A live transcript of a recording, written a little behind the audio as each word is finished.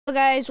Hello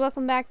guys,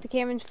 welcome back to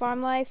Cameron's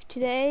Farm Life.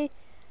 Today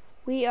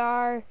we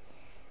are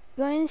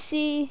going to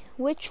see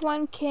which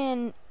one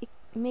can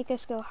make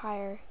us go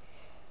higher.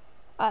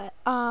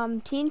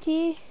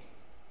 TNT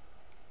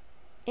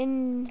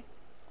in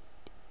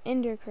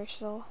Ender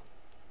Crystal.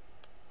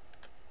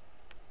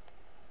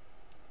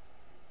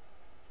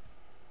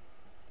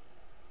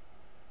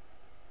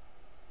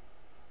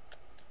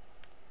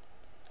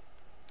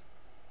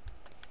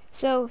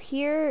 So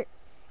here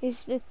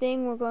is the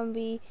thing we're going to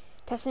be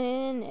testing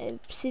in.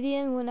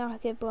 Obsidian will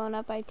not get blown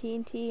up by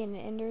TNT and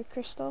Ender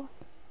Crystal.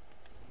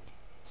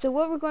 So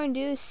what we're going to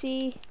do is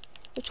see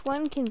which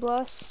one can blow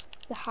us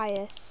the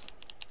highest.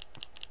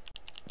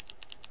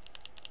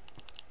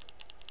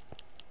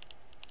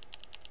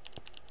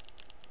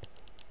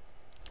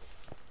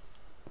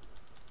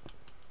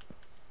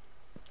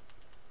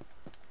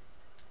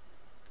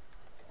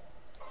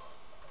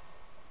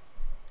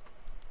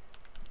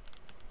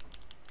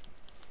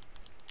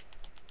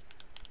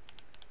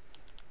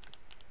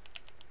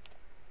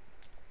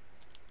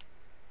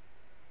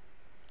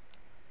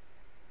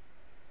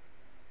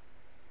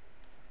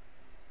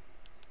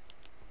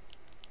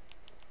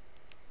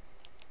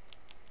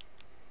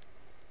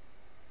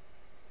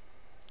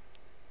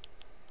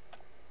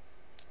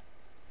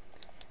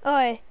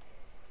 Alright,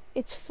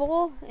 it's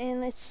full,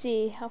 and let's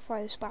see how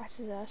far this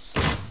passes us.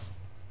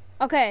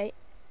 Okay,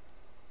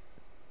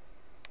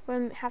 we're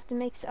gonna have to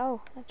make.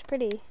 Oh, that's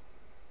pretty.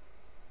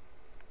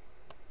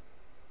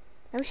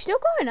 Are we still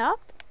going up?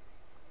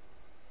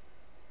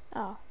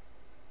 Oh.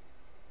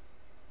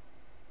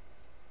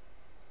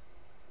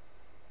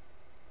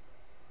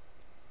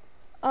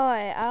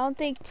 Alright, I don't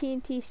think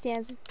TNT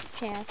stands a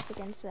chance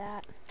against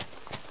that.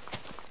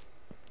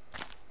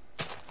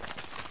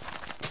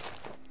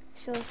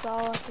 Let's fill this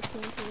all up with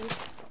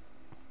TNT.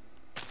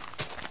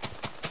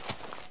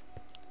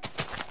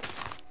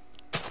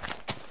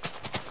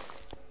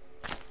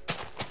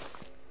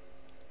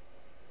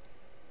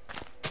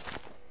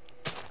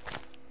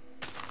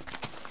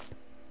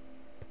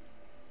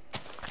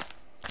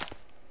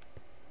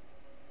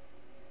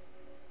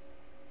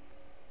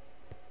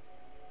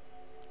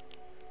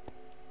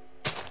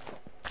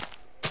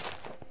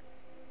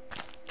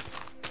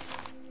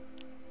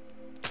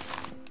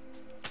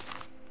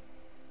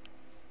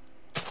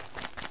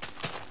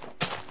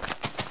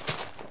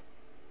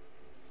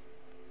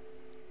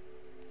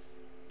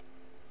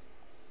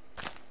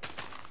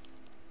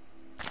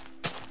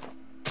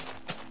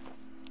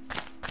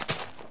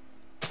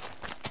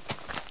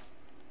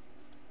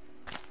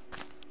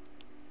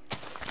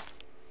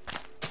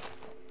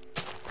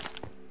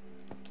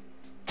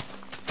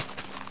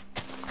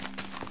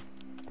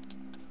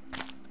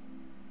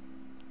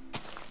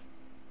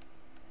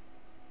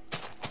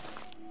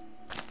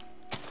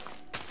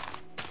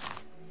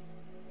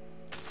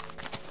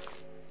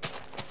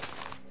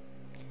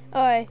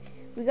 Alright,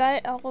 we got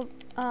it all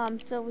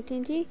filled with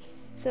TNT,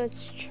 so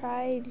let's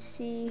try to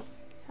see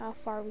how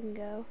far we can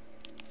go.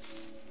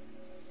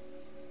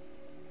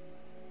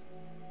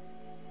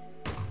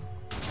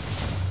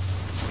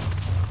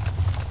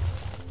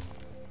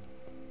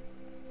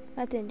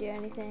 That didn't do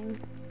anything.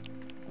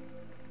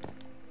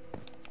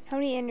 How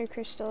many Ender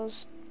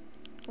Crystals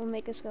will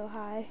make us go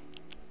high?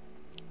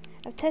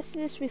 I've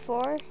tested this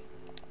before.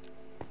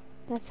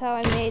 That's how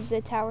I made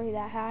the tower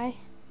that high.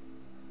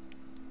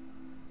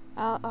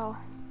 Oh,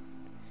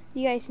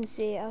 you guys can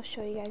see it. I'll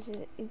show you guys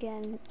it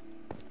again.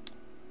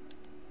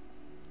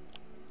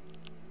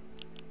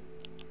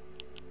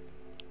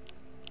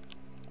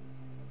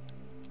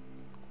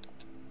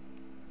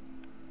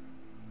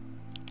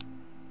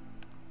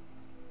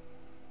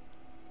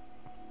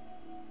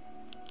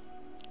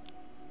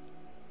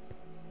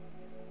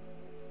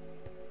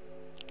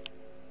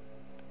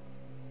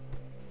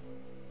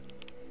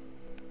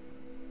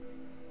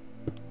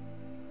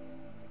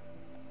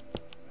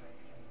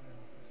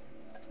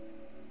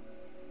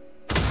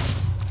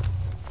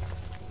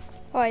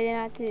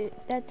 Oh,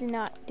 that did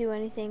not do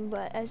anything,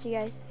 but as you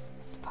guys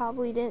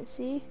probably didn't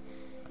see,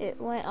 it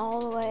went all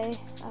the way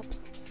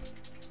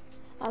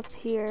up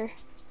here.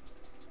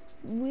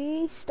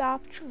 We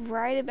stopped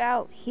right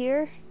about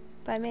here,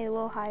 but I made it a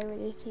little higher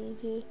with the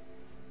TNT.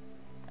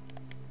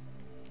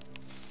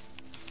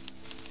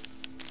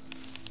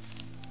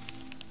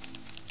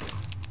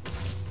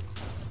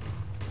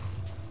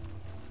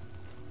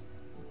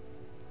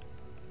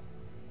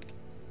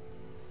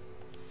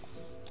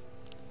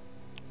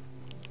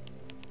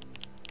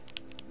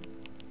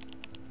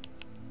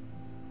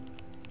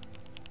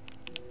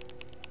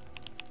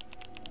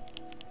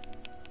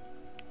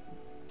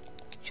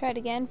 Try it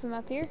again from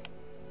up here.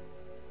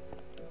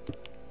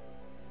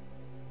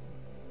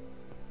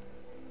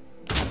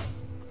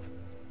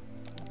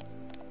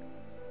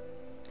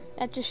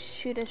 That just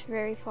shoot us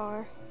very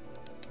far.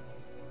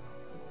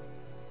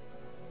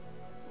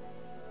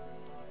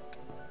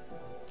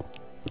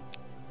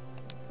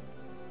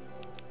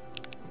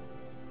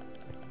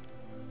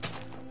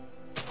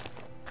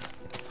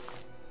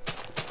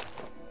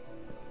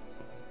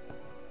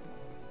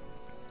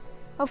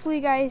 Hopefully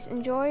you guys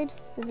enjoyed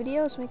the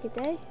videos. Make a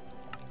day.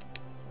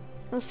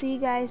 We'll see you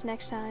guys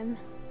next time.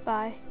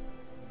 Bye.